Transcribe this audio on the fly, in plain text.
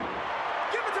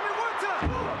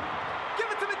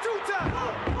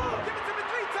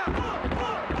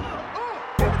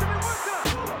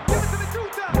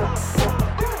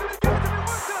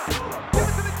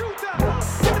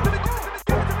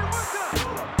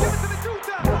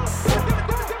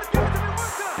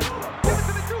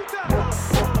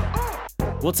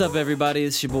What's up, everybody?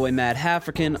 It's your boy Matt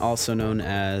Hafrican, also known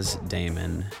as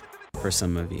Damon for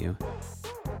some of you.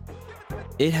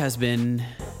 It has been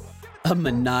a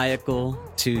maniacal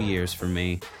 2 years for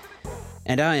me,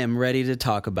 and I am ready to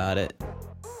talk about it.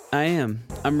 I am.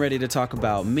 I'm ready to talk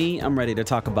about me. I'm ready to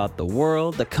talk about the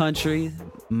world, the country,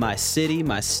 my city,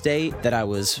 my state that I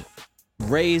was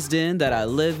raised in, that I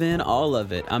live in, all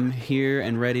of it. I'm here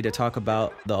and ready to talk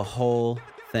about the whole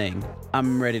thing.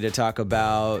 I'm ready to talk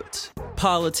about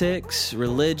politics,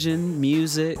 religion,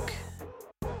 music,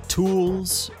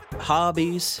 tools,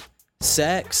 hobbies,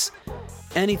 sex.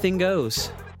 Anything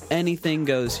goes. Anything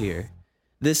goes here.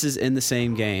 This is In the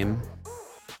Same Game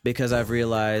because I've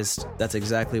realized that's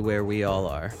exactly where we all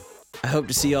are. I hope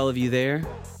to see all of you there.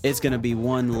 It's going to be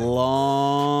one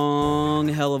long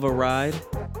hell of a ride,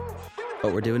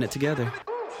 but we're doing it together.